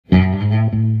Hey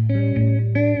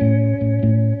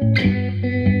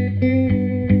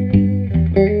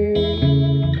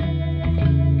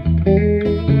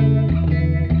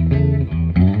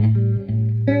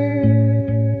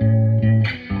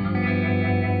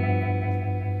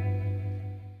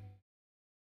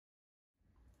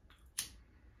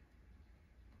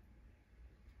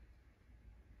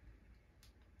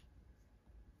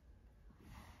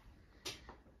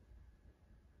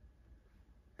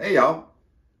y'all,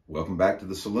 welcome back to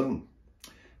the saloon.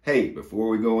 Hey, before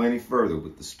we go any further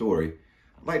with the story,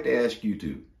 I'd like to ask you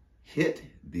to hit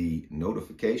the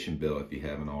notification bell if you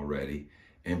haven't already,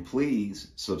 and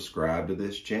please subscribe to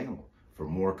this channel for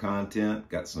more content.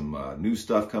 Got some new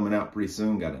stuff coming out pretty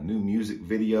soon. Got a new music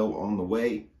video on the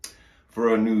way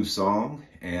for a new song,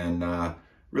 and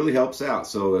really helps out.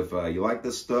 So if you like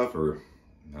this stuff, or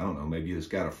I don't know, maybe you just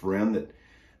got a friend that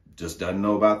just doesn't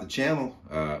know about the channel,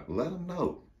 let them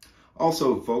know.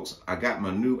 Also, folks, I got my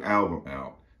new album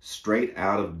out, Straight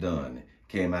Out of Done.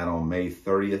 Came out on May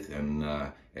 30th,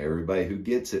 and everybody who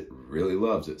gets it really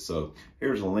loves it. So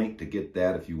here's a link to get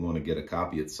that if you want to get a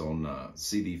copy. It's on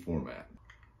CD format.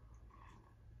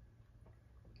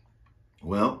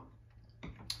 Well,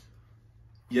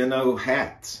 you know,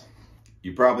 hats.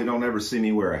 You probably don't ever see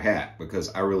me wear a hat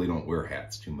because I really don't wear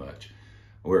hats too much.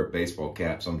 I wear a baseball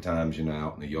cap sometimes, you know,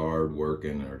 out in the yard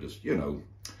working or just, you know,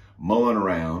 mulling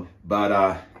around.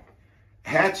 But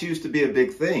hats used to be a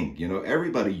big thing. You know,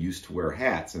 everybody used to wear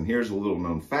hats. And here's a little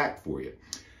known fact for you.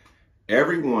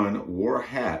 Everyone wore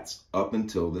hats up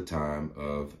until the time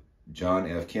of John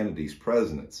F. Kennedy's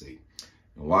presidency.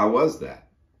 And why was that?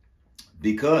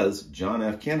 Because John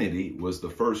F. Kennedy was the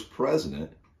first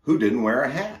president who didn't wear a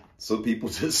hat. So people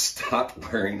just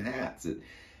stopped wearing hats. It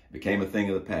became a thing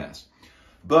of the past.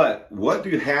 But what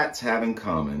do hats have in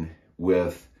common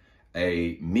with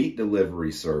a meat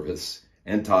delivery service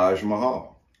and Taj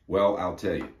Mahal? Well, I'll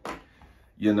tell you.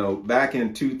 You know, back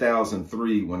in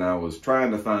 2003, when I was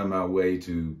trying to find my way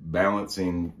to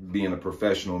balancing being a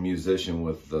professional musician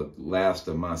with the last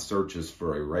of my searches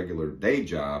for a regular day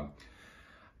job,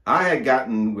 I had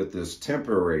gotten with this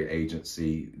temporary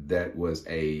agency that was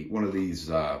one of these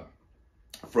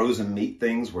frozen meat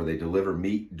things where they deliver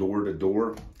meat door to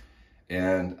door.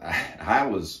 And I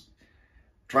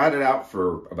tried it out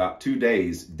for about 2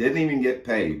 days, didn't even get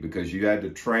paid because you had to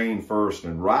train first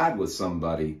and ride with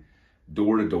somebody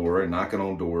door to door and knocking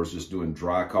on doors, just doing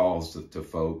dry calls to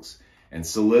folks and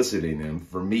soliciting them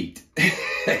for meat.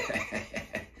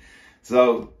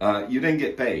 So you didn't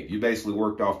get paid. You basically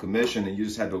worked off commission and you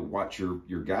just had to watch your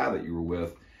guy that you were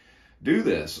with do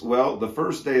this. Well, the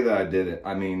first day that I did it,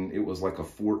 I mean, it was like a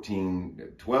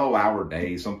 12-hour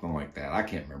day, something like that. I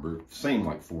can't remember. It seemed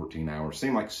like 14 hours,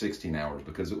 seemed like 16 hours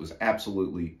because it was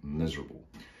absolutely miserable.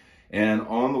 And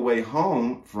on the way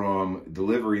home from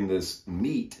delivering this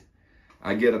meat,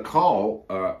 I get a call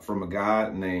from a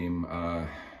guy named, I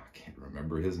can't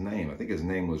remember his name. I think his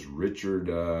name was Richard.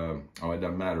 Oh, it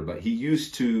doesn't matter. But he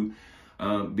used to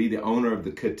be the owner of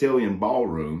the Cotillion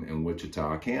Ballroom in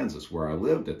Wichita, Kansas, where I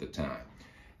lived at the time.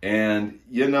 And,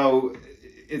 you know,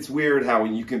 it's weird how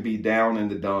you can be down in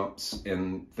the dumps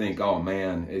and think, oh,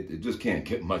 man, it just can't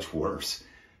get much worse.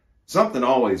 Something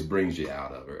always brings you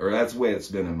out of it, or that's the way it's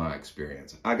been in my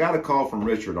experience. I got a call from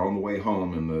Richard on the way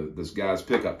home in this guy's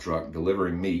pickup truck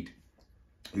delivering meat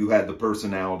who had the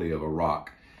personality of a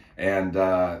rock. And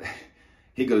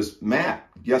he goes, Matt,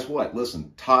 guess what?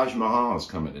 Listen, Taj Mahal is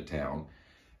coming to town.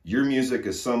 Your music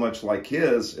is so much like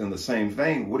his in the same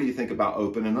vein. What do you think about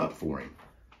opening up for him?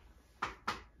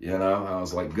 You know, I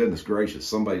was like, goodness gracious,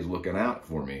 somebody's looking out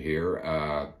for me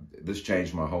here. This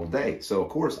changed my whole day. So, of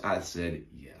course, I said,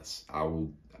 yes, I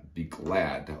will be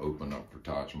glad to open up for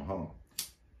Taj Mahal.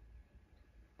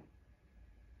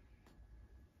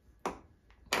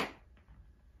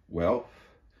 Well,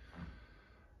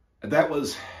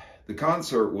 the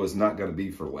concert was not going to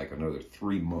be for like another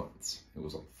 3 months. It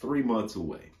was like 3 months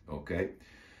away, okay?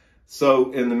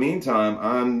 So in the meantime,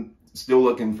 I'm still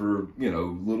looking for, you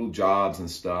know, little jobs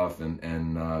and stuff,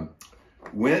 and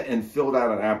went and filled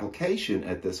out an application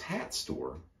at this hat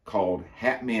store called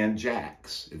Hatman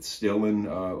Jack's. It's still in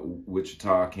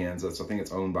Wichita, Kansas. I think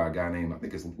it's owned by a guy named, I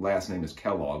think his last name is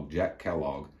Kellogg, Jack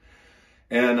Kellogg.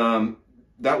 And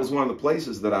that was one of the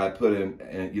places that I put in,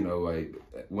 and, you know, I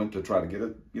went to try to get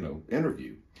a, you know,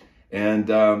 interview.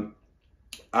 And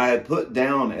I had put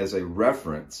down as a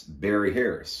reference Barry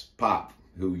Harris, Pop,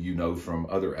 who you know from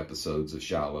other episodes of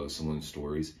Shiloh Saloon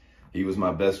Stories. He was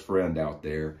my best friend out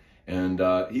there. And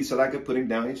he said I could put him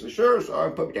down. He said, sure, so I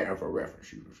put me down for a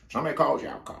reference. Somebody calls you,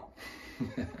 I'll call.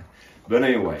 But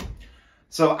anyway,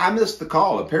 So I missed the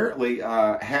call. Apparently,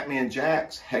 Hatman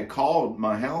Jacks had called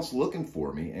my house looking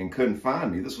for me and couldn't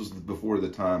find me. This was before the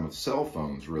time of cell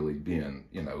phones really being,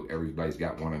 you know, everybody's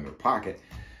got one in their pocket.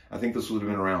 I think this would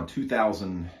have been around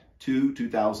 2002,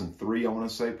 2003, I want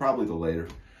to say, probably the later.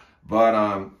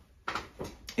 But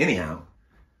anyhow,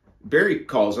 Barry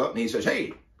calls up and he says,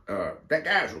 hey, that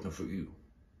guy's looking for you.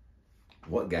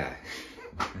 What guy?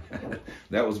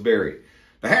 That was Barry.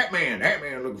 The Hat Man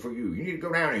looking for you. You need to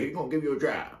go down there. He's going to give you a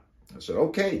job. I said,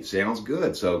 okay, sounds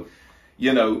good. So,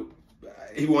 you know,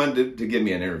 he wanted to give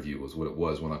me an interview was what it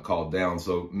was when I called down.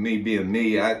 So me being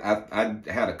me, I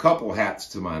had a couple hats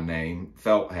to my name,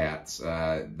 felt hats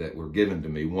that were given to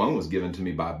me. One was given to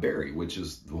me by Barry, which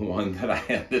is the one that I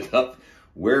ended up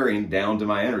wearing down to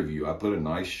my interview. I put a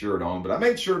nice shirt on, but I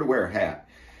made sure to wear a hat.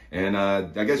 And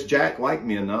I guess Jack liked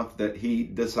me enough that he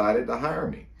decided to hire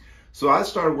me. So I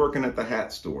started working at the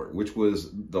hat store, which was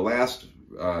the last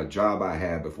job I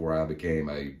had before I became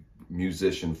a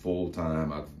musician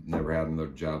full-time. I've never had another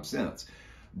job since.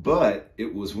 But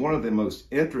it was one of the most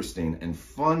interesting and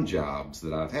fun jobs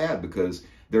that I've had because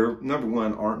there, number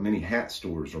one, aren't many hat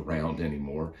stores around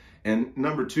anymore. And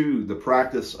number two, the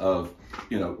practice of,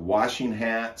 you know, washing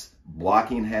hats,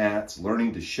 blocking hats,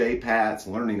 learning to shape hats,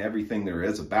 learning everything there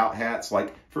is about hats.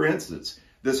 Like, for instance,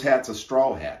 this hat's a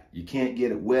straw hat. You can't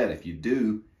get it wet. If you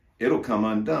do, it'll come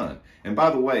undone. And by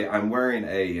the way, I'm wearing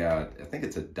a, I think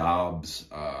it's a Dobbs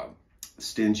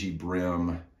stingy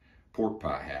brim pork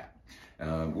pie hat.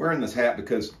 Wearing this hat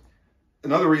because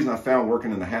another reason I found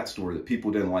working in the hat store that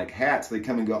people didn't like hats, they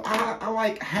come and go, I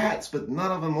like hats, but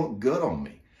none of them look good on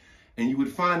me. And you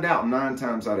would find out 9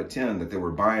 times out of 10 that they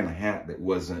were buying a hat that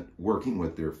wasn't working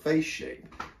with their face shape.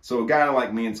 So a guy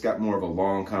like me, it's got more of a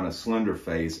long kind of slender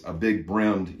face, a big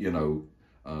brimmed, you know,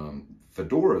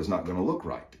 fedora is not going to look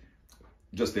right.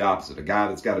 Just the opposite. A guy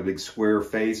that's got a big square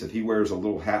face, if he wears a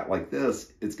little hat like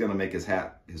this, it's going to make his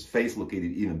face look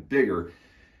even bigger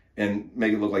and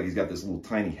make it look like he's got this little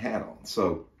tiny hat on.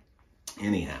 So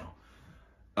anyhow,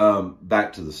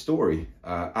 back to the story.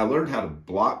 I learned how to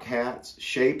block hats,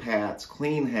 shape hats,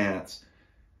 clean hats,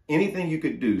 anything you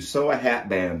could do, sew a hat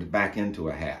band back into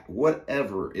a hat.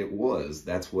 Whatever it was,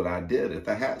 that's what I did at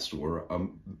the hat store,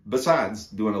 besides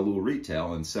doing a little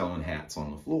retail and selling hats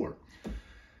on the floor.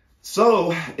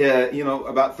 So, you know,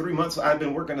 about 3 months, I've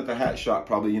been working at the hat shop,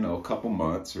 probably, you know, a couple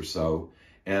months or so.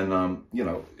 And, you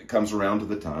know, it comes around to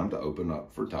the time to open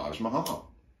up for Taj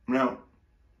Mahal. Now,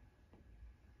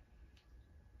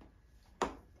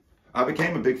 I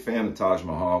became a big fan of Taj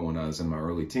Mahal when I was in my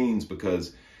early teens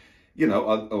because, you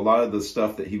know, a lot of the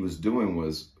stuff that he was doing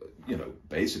was, you know,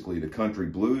 basically the country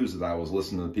blues that I was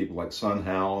listening to people like Son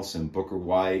House and Booker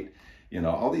White, you know,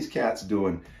 all these cats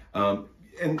doing.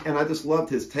 And I just loved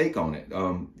his take on it.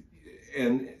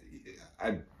 And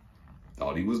I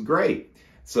thought he was great.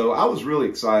 So I was really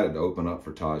excited to open up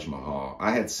for Taj Mahal.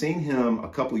 I had seen him a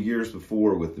couple years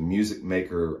before with the Music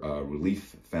Maker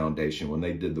Relief Foundation when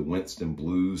they did the Winston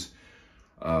Blues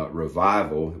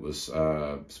revival. It was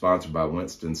sponsored by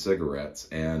Winston Cigarettes.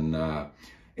 And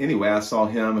anyway, I saw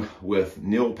him with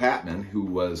Neil Patman, who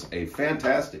was a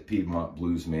fantastic Piedmont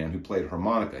blues man who played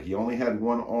harmonica. He only had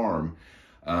one arm.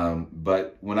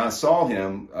 But when I saw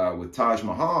him with Taj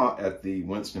Mahal at the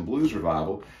Winston Blues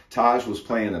Revival, Taj was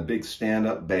playing a big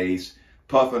stand-up bass,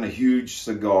 puffing a huge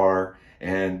cigar,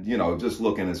 and, you know, just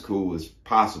looking as cool as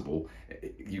possible,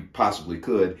 you possibly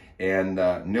could. And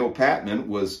Neil Patman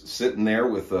was sitting there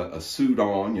with a suit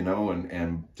on, you know,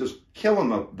 and just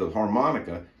killing the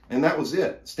harmonica. And that was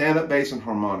it. Stand-up bass and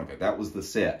harmonica. That was the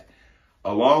set.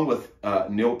 Along with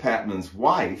Neil Patman's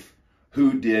wife,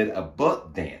 who did a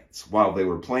buck dance while they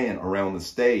were playing around the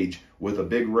stage with a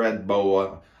big red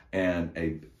boa and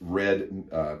a red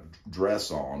dress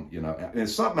on, you know. And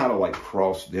it's something out of like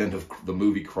the end of the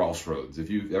movie Crossroads. If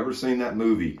you've ever seen that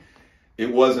movie, it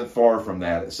wasn't far from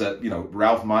that, except, you know,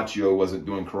 Ralph Macchio wasn't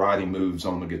doing karate moves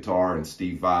on the guitar and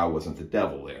Steve Vai wasn't the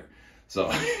devil there.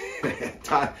 So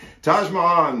Taj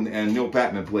Mahal and Neil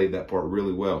Patman played that part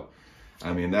really well.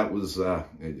 I mean, that was,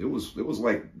 it was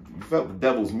like, you felt the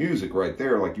devil's music right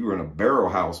there, like you were in a barrel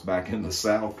house back in the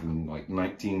South in like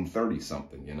 1930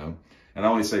 something, you know. And I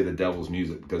only say the devil's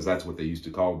music because that's what they used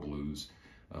to call blues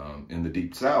in the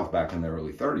Deep South back in the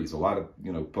early 30s. A lot of,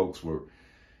 you know, folks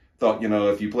thought, you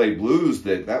know, if you played blues,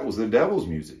 that was the devil's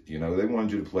music. You know, they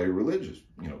wanted you to play religious,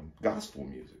 you know, gospel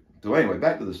music. So anyway,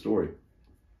 back to the story.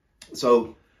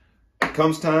 So it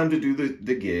comes time to do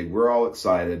the gig. We're all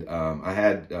excited. I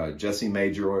had Jesse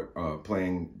Major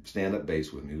playing stand-up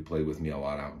bass with me, who played with me a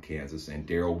lot out in Kansas, and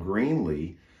Daryl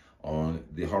Greenlee on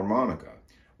the harmonica.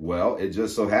 Well, it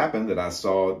just so happened that I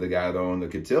saw the guy that owned the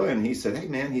cotillion. He said, hey,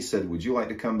 man, he said, would you like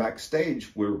to come backstage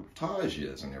where Taj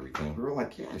is and everything? We were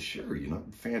like, yeah, sure, you know,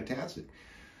 fantastic.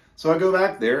 So I go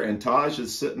back there, and Taj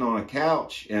is sitting on a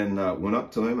couch, and went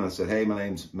up to him, and I said, hey, my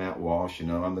name's Matt Walsh. You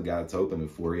know, I'm the guy that's opening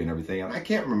for you and everything. And I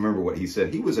can't remember what he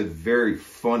said. He was a very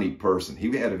funny person.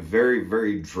 He had a very,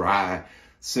 very dry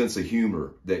sense of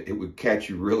humor that it would catch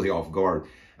you really off guard.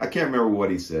 I can't remember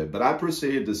what he said, but I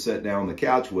proceeded to sit down on the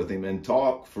couch with him and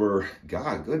talk for,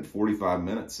 God, a good 45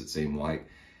 minutes, it seemed like.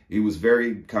 He was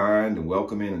very kind and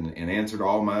welcoming and answered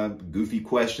all my goofy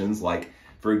questions. Like,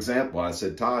 for example, I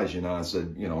said, Taj, you know, I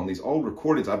said, you know, on these old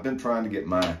recordings, I've been trying to get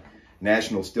my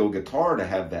National steel guitar to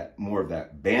have that more of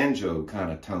that banjo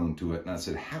kind of tone to it. And I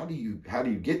said, how do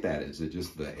you get that? Is it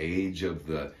just the age of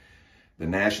the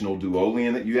National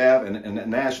duolian that you have?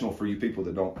 And National, for you people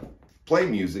that don't play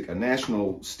music, a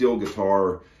National steel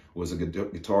guitar was a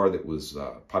guitar that was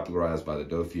popularized by the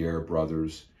Dauffier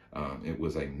brothers. It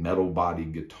was a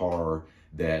metal-bodied guitar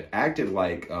that acted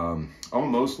like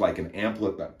almost like an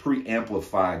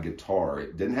pre-amplified guitar.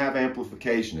 It didn't have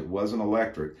amplification. It wasn't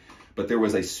electric, but there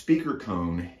was a speaker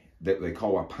cone that they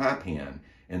call a pipe hand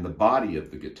in the body of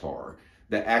the guitar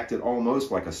that acted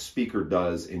almost like a speaker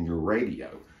does in your radio.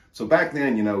 So back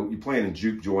then, you know, you're playing in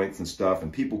juke joints and stuff,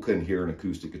 and people couldn't hear an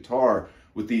acoustic guitar.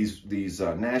 With these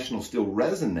National steel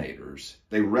resonators,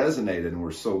 they resonated and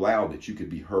were so loud that you could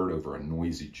be heard over a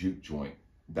noisy juke joint,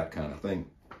 that kind of thing.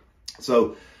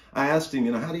 So I asked him,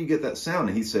 you know, how do you get that sound?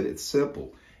 And he said, it's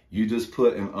simple. You just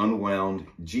put an unwound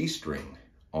G string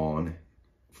on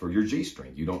for your G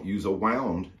string. You don't use a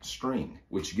wound string,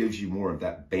 which gives you more of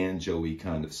that banjo-y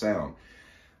kind of sound.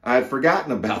 I had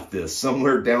forgotten about this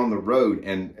somewhere down the road,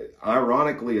 and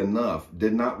ironically enough,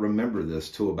 did not remember this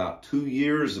till about 2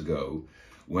 years ago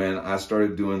when I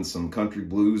started doing some country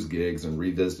blues gigs and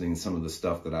revisiting some of the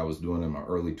stuff that I was doing in my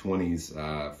early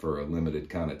 20s for a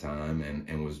limited kind of time,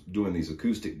 and was doing these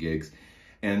acoustic gigs.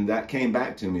 And that came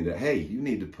back to me that, hey, you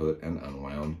need to put an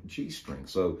unwound G string.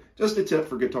 So just a tip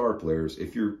for guitar players,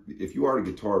 if you are a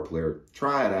guitar player,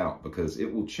 try it out, because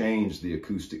it will change the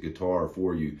acoustic guitar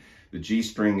for you. The G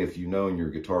string, if you know and you're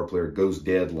a guitar player, goes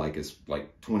dead like it's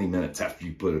like 20 minutes after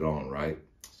you put it on, right?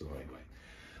 So anyway,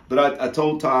 but I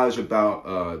told Taj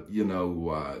about,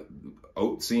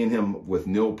 seeing him with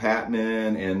Neil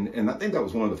Patman, and I think that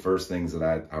was one of the first things that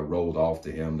I rolled off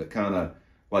to him, that kind of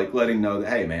like let him know that,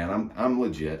 hey man, I'm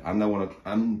legit.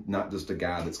 I'm not just a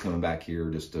guy that's coming back here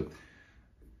just to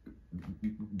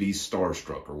be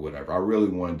starstruck or whatever. I really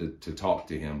wanted to talk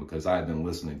to him because I had been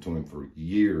listening to him for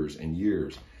years and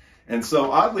years. And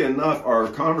so oddly enough, our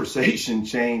conversation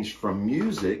changed from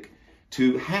music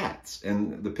to hats.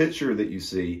 And the picture that you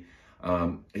see,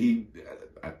 I may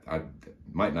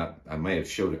have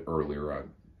showed it earlier.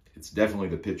 It's definitely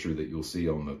the picture that you'll see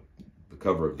on the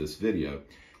cover of this video.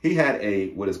 He had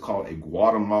what is called a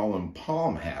Guatemalan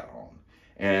palm hat on.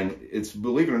 And it's,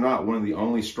 believe it or not, one of the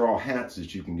only straw hats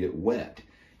that you can get wet.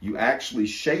 You actually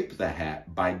shape the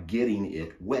hat by getting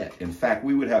it wet. In fact,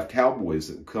 we would have cowboys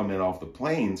that would come in off the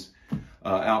plains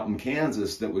out in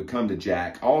Kansas that would come to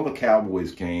Jack. All the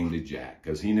cowboys came to Jack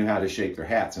because he knew how to shape their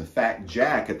hats. In fact,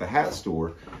 Jack at the hat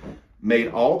store made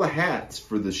all the hats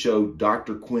for the show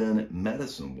Dr. Quinn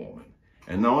Medicine Woman.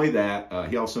 And not only that,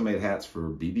 he also made hats for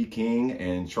B.B. King,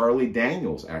 and Charlie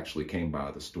Daniels actually came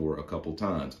by the store a couple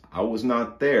times. I was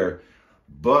not there,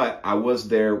 but I was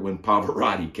there when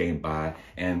Pavarotti came by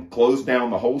and closed down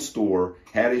the whole store,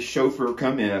 had his chauffeur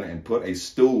come in and put a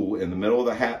stool in the middle of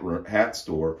the hat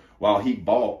store while he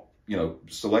bought,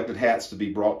 selected hats to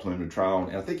be brought to him to try on.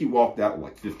 And I think he walked out with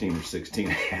like 15 or 16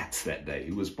 hats that day.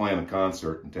 He was playing a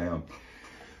concert in town.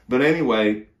 But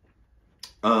anyway,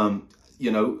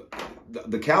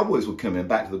 the cowboys would come in,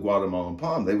 back to the Guatemalan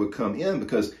palm. They would come in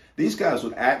because these guys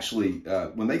would actually,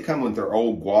 when they come with their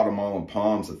old Guatemalan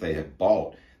palms that they had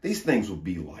bought, these things would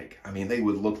be like, they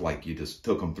would look like you just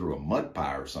took them through a mud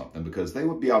pie or something, because they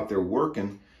would be out there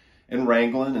working and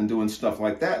wrangling and doing stuff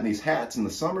like that in these hats in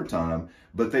the summertime.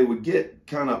 But they would get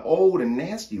kind of old and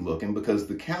nasty looking because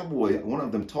the cowboy, one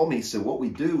of them told me, he said, what we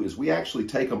do is we actually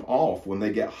take them off when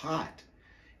they get hot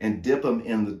and dip them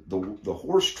in the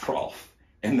horse trough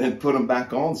and then put them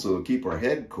back on so it'll keep our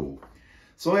head cool.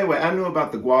 So anyway, I knew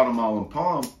about the Guatemalan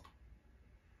palm.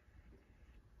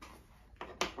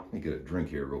 Let me get a drink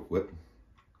here real quick.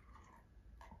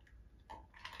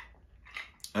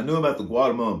 I knew about the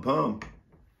Guatemalan palm,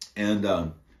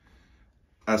 and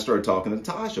I started talking to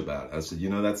Taj about it. I said,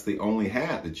 that's the only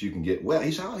hat that you can get wet.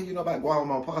 He said, oh, you know about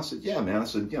Guatemalan palm? I said, yeah, man. I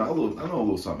said, I know a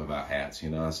little something about hats.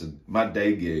 I said, my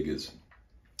day gig is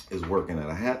working at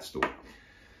a hat store.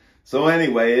 So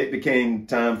anyway, it became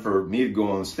time for me to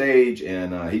go on stage,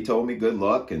 and he told me good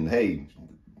luck and hey,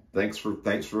 thanks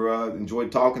for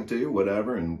enjoyed talking to you,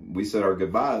 whatever. And we said our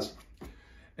goodbyes,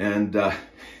 and I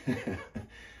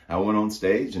went on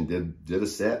stage and did a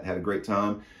set, had a great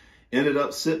time. Ended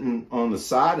up sitting on the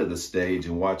side of the stage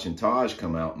and watching Taj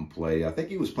come out and play. I think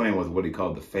he was playing with what he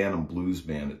called the Phantom Blues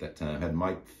Band at that time. Had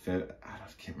Mike, I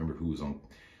can't remember who was on.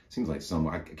 Seems like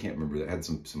I can't remember that. Had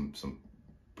some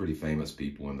pretty famous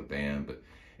people in the band. But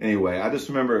anyway, I just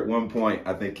remember at one point,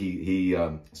 I think he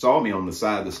saw me on the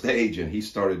side of the stage and he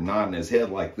started nodding his head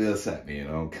like this at me, you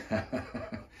know.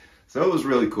 So it was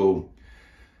really cool.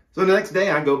 So the next day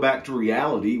I go back to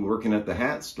reality working at the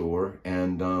hat store,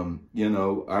 and you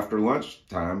know, after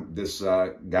lunchtime, this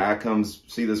guy comes,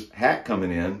 see this hat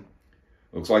coming in,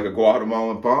 looks like a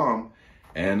Guatemalan palm,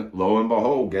 and lo and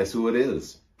behold, guess who it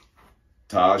is?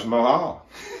 Taj Mahal.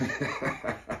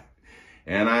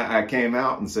 And I came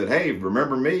out and said, hey,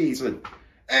 remember me? He said,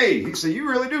 hey, you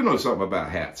really do know something about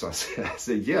hats. I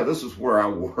said, yeah, this is where I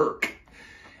work.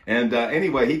 And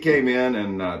anyway, he came in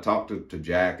and talked to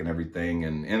Jack and everything,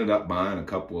 and ended up buying a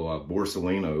couple of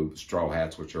Borsalino straw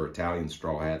hats, which are Italian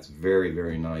straw hats. Very,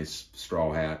 very nice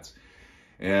straw hats.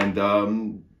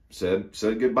 And said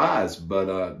goodbyes.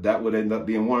 But that would end up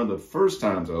being one of the first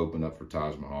times I opened up for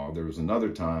Taj Mahal. There was another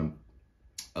time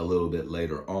a little bit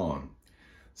later on.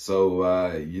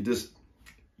 So you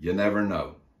never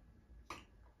know.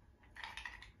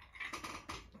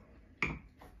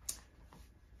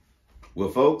 Well,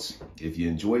 folks, if you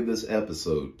enjoyed this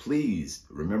episode, please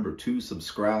remember to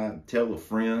subscribe, tell a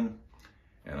friend,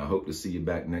 and I hope to see you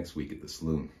back next week at the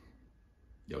saloon.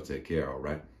 Y'all take care, all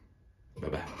right?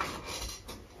 Bye-bye.